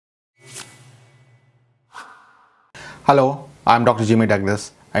Hello, I'm Dr. Jimmy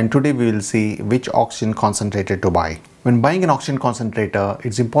Douglas, and today we will see which oxygen concentrator to buy. When buying an oxygen concentrator,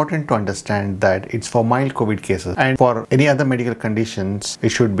 it's important to understand that it's for mild COVID cases, and for any other medical conditions, it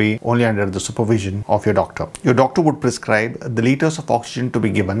should be only under the supervision of your doctor. Your doctor would prescribe the liters of oxygen to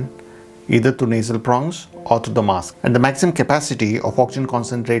be given either through nasal prongs or through the mask. And the maximum capacity of oxygen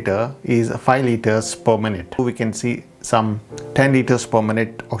concentrator is 5 liters per minute. We can see some 10 liters per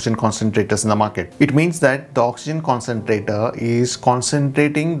minute oxygen concentrators in the market. It means that the oxygen concentrator is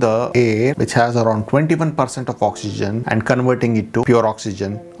concentrating the air which has around 21% of oxygen and converting it to pure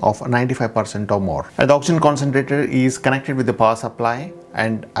oxygen of 95% or more. And the oxygen concentrator is connected with the power supply,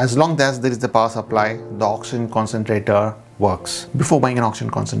 and as long as there is the power supply, the oxygen concentrator works. Before buying an oxygen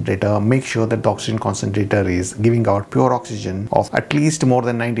concentrator, make sure that the oxygen concentrator is giving out pure oxygen of at least more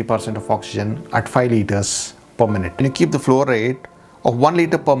than 90% of oxygen at 5 liters per minute. When you keep the flow rate of 1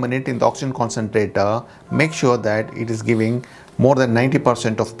 liter per minute in the oxygen concentrator, make sure that it is giving more than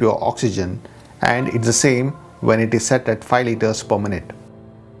 90% of pure oxygen, and it's the same when it is set at 5 liters per minute.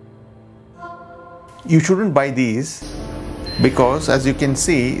 You shouldn't buy these because, as you can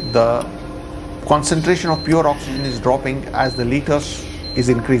see, the concentration of pure oxygen is dropping as the liters is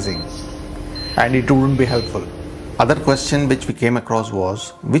increasing, and it wouldn't be helpful. Other question which we came across was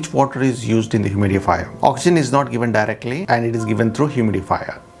which water is used in the humidifier. Oxygen is not given directly, and it is given through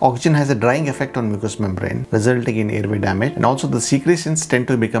humidifier. Oxygen has a drying effect on mucous membrane, resulting in airway damage, and also the secretions tend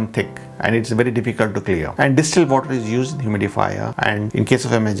to become thick and it's very difficult to clear. And distilled water is used in humidifier, and in case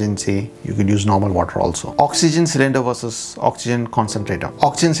of emergency you could use normal water also. Oxygen cylinder versus oxygen concentrator.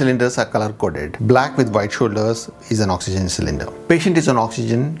 Oxygen cylinders are color coded. Black with white shoulders is an oxygen cylinder. Patient is on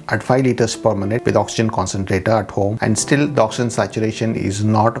oxygen at 5 liters per minute with oxygen concentrator at home, and still the oxygen saturation is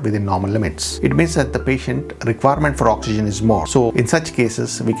not within normal limits. It means that the patient requirement for oxygen is more. So in such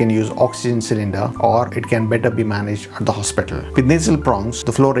cases we can use oxygen cylinder, or it can better be managed at the hospital. With nasal prongs,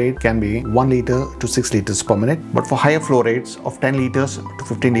 the flow rate can be 1 liter to 6 liters per minute, but for higher flow rates of 10 liters to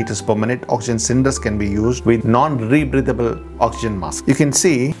 15 liters per minute, oxygen cylinders can be used with non-rebreathable oxygen mask. You can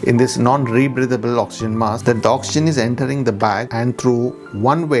see in this non-rebreathable oxygen mask that the oxygen is entering the bag, and through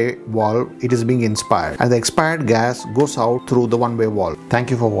one-way valve it is being inspired, and the expired gas goes out through the one-way valve.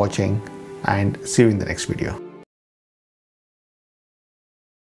 Thank you for watching, and see you in the next video.